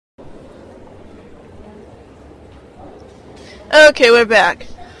Okay, we're back.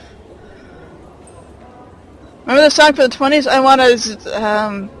 Remember the song for the 20s? I wanna,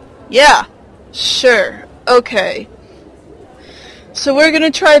 yeah. Sure. Okay. So we're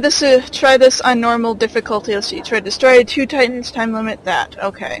gonna try this on normal difficulty. Let's see. Try to destroy 2 titans, time limit that.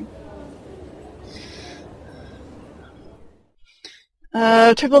 Okay.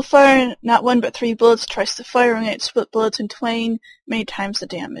 Triple fire, not 1 but 3 bullets, twice the firing rate, split bullets in twain, many times the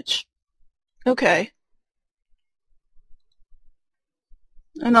damage. Okay.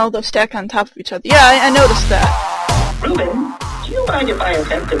 And all those stack on top of each other. Yeah, I noticed that. Ruben, do you mind if I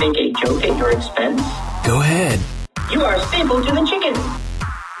attempt to make a joke at your expense? Go ahead. You are staple to the chicken.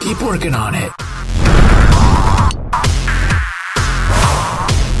 Keep working on it.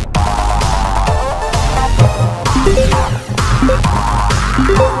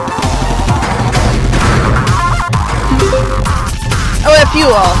 Oh, F you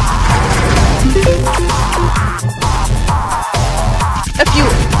all. F you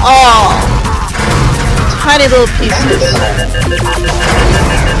all. Tiny little pieces.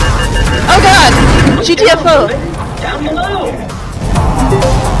 Oh god! GTFO! Down below!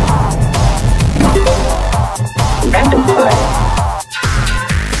 Rapid fire.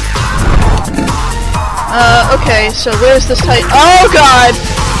 Okay, so where's this titan? Oh god!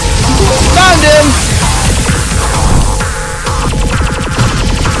 Found him!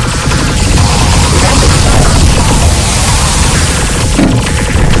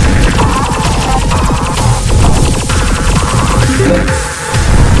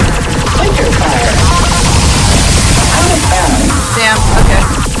 Damn, okay.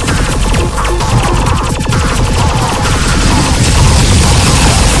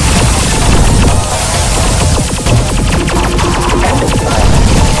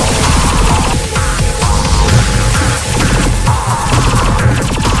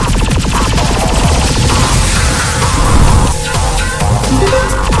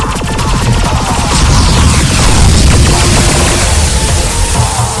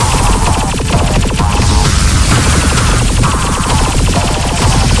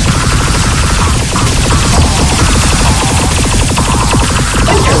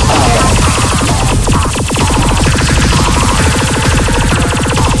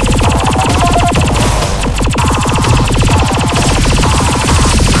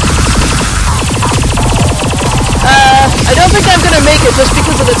 I don't think I'm gonna make it just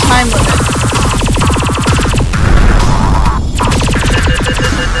because of the time limit.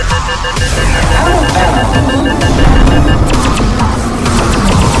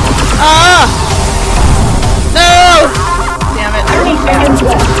 Ah! No! Damn it. 30 seconds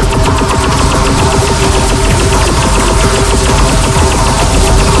left.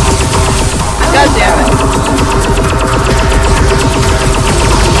 God damn it.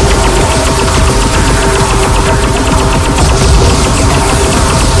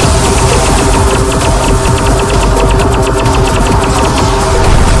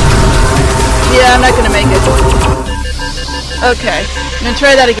 Yeah, I'm not gonna make it. Okay, I'm gonna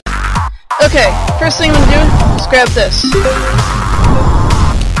try that again. Okay, first thing I'm gonna do is grab this.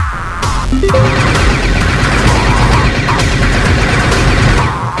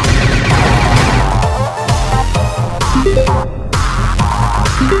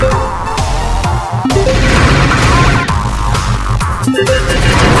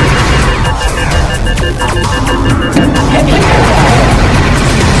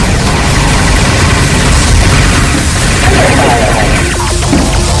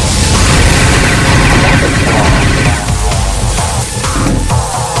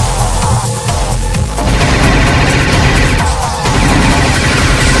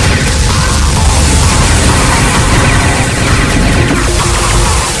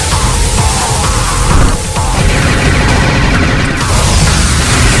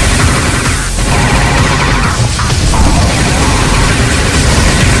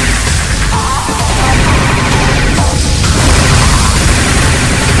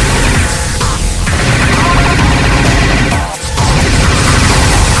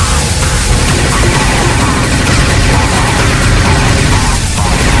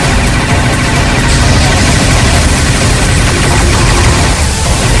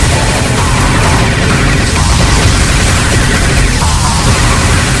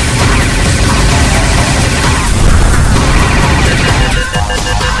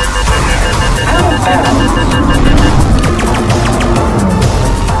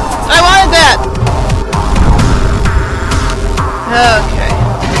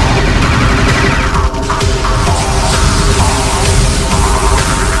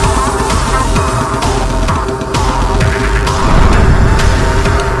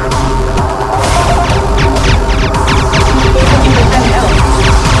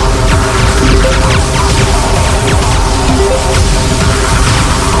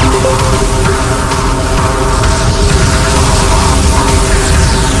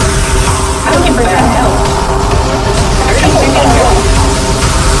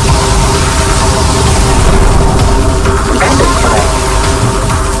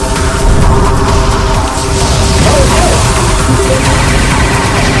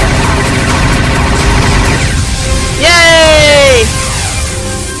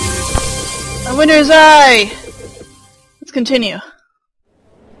 winner's eye! Let's continue.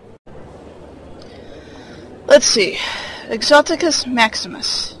 Let's see. Exoticus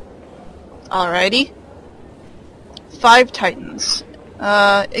Maximus. Alrighty. 5 Titans.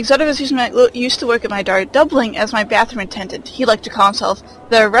 Exoticus used to work at my dart, doubling as my bathroom attendant. He liked to call himself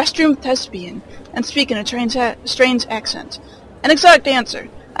the restroom thespian and speak in a strange accent. An exotic dancer.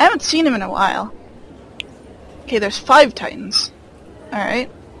 I haven't seen him in a while. Okay, there's 5 Titans. Alright.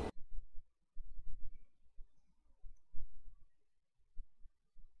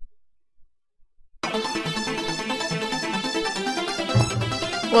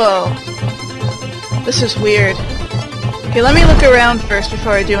 Whoa. This is weird. Okay, let me look around first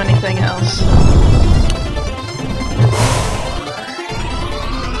before I do anything else.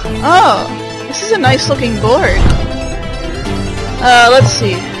 Oh! This is a nice looking board. Let's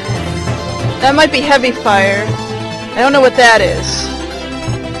see. That might be heavy fire. I don't know what that is.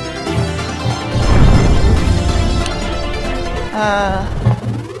 Ah!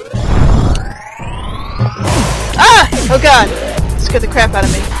 Oh god! Scared the crap out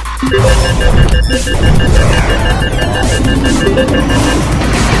of me.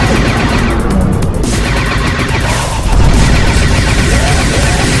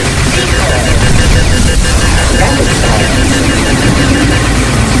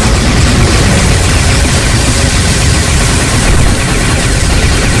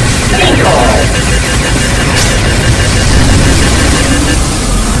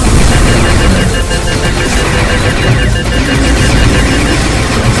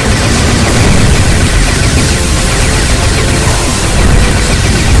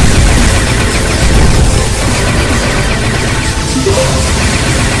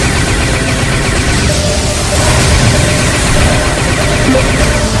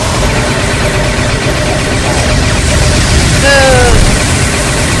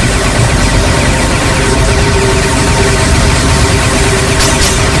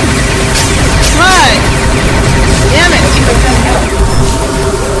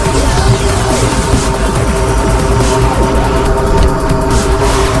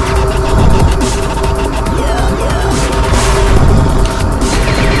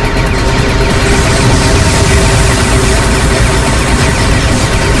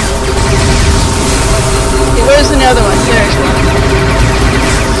 Another one. There's one.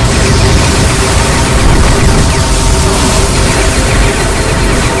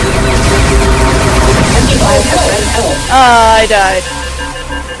 I died.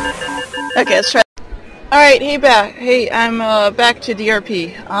 Okay, let's try. Alright, hey, I'm back to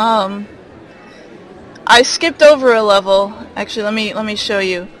DRP. I skipped over a level. Actually, let me show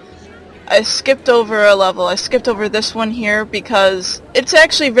you. I skipped over a level. I skipped over this one here because it's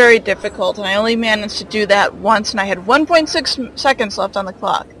actually very difficult, and I only managed to do that once, and I had 1.6 seconds left on the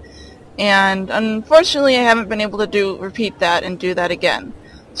clock. And unfortunately, I haven't been able to repeat that and do that again.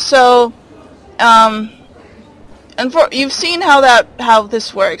 So, you've seen how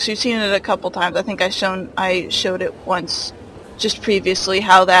this works. You've seen it a couple times. I think I showed it once just previously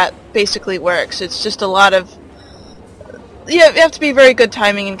how that basically works. It's just a lot of you have to be very good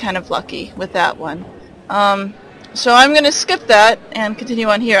timing and kind of lucky with that one. So I'm going to skip that and continue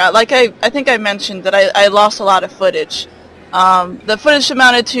on here. Like I think I mentioned that I lost a lot of footage. The footage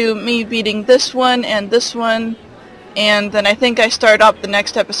amounted to me beating this one, and then I think I start up the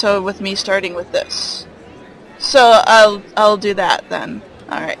next episode with me starting with this. So I'll do that then.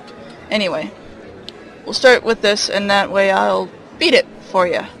 Alright. Anyway, we'll start with this, and that way I'll beat it for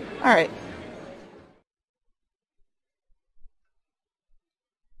you. Alright.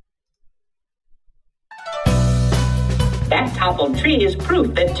 That toppled tree is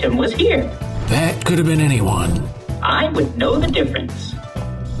proof that Tim was here. That could have been anyone. I would know the difference.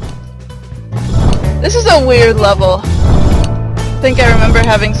 This is a weird level. I think I remember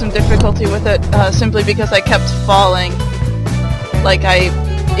having some difficulty with it simply because I kept falling.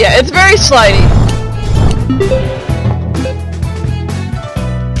 Yeah, it's very slidey.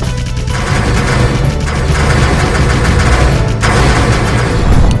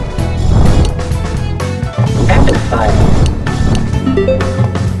 Rapid fire. There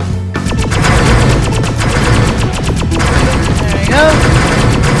we go.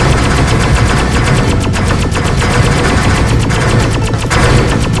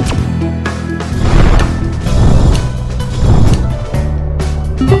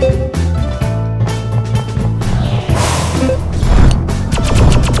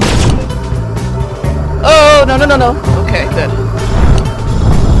 Oh, no. Okay, good.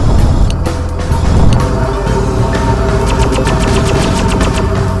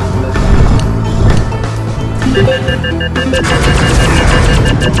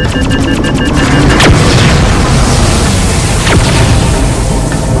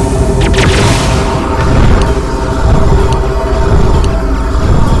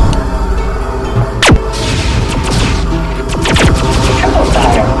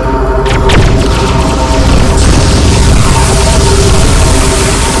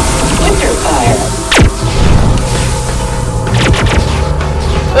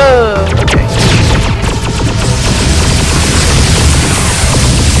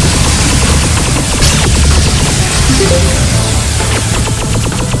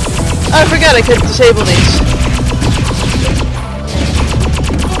 forgot I could disable these.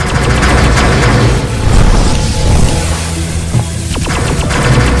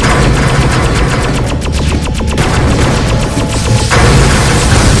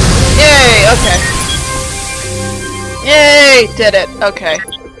 Yay, okay. Yay, did it, okay.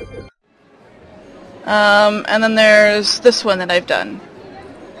 And then there's this one that I've done.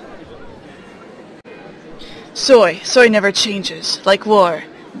 Soy. Soy never changes. Like war.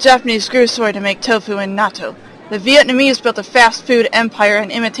 The Japanese grew soy to make tofu and natto. The Vietnamese built a fast food empire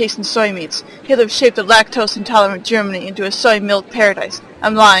on imitation soy meats. Hitler shaped the lactose-intolerant Germany into a soy milk paradise.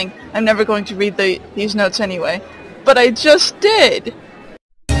 I'm lying. I'm never going to read these notes anyway. But I just did!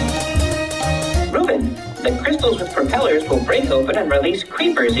 Reuben, the crystals with propellers will break open and release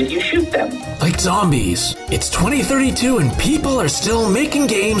creepers if you shoot them. Like zombies. It's 2032 and people are still making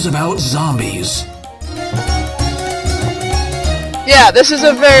games about zombies. Yeah, this is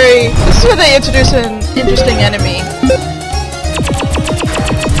where they introduce an interesting enemy.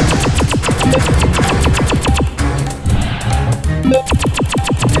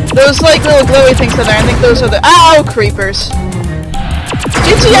 Those, like, little glowy things in there, I think those are the— OW! Creepers!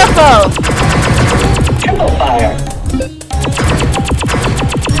 GTFO! Triple fire.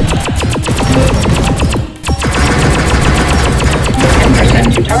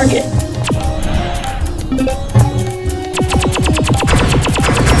 % to target.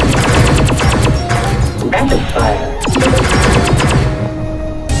 Rapid fire.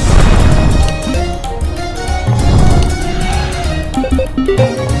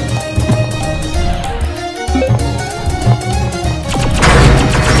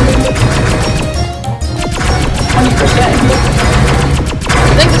 I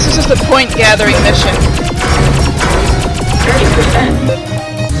think this is just a point gathering mission. 30%.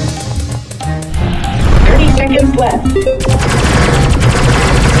 30 seconds left.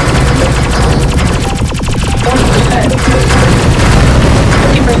 40%.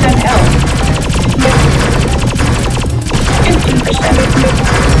 50% health. 50%.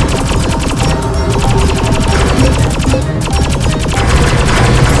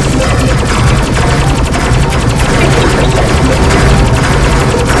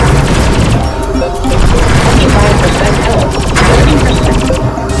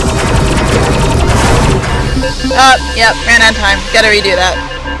 Yep, ran out of time. Gotta redo that.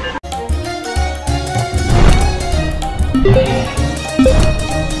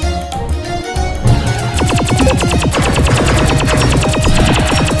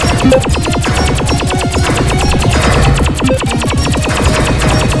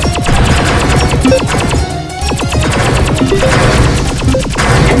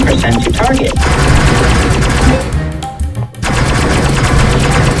 % to target.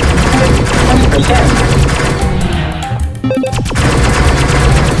 20%.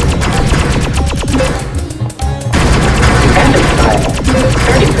 Rapid fire.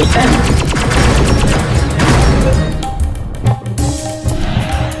 30%.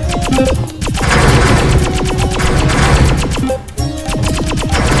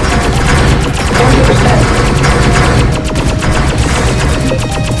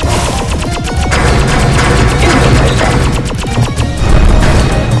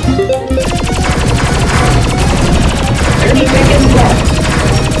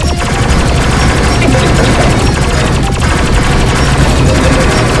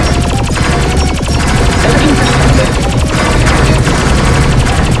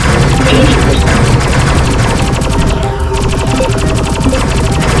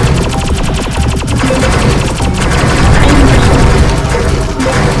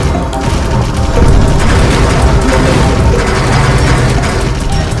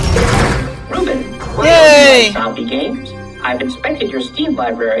 Zombie games. I've inspected your Steam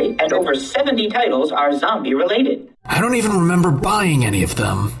library, and over 70 titles are zombie-related. I don't even remember buying any of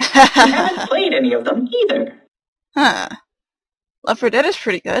them. You haven't played any of them either. Huh. Left 4 Dead is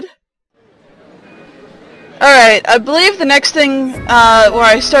pretty good. Alright, I believe the next thing, where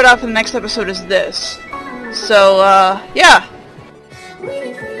I start off in the next episode is this. So, yeah.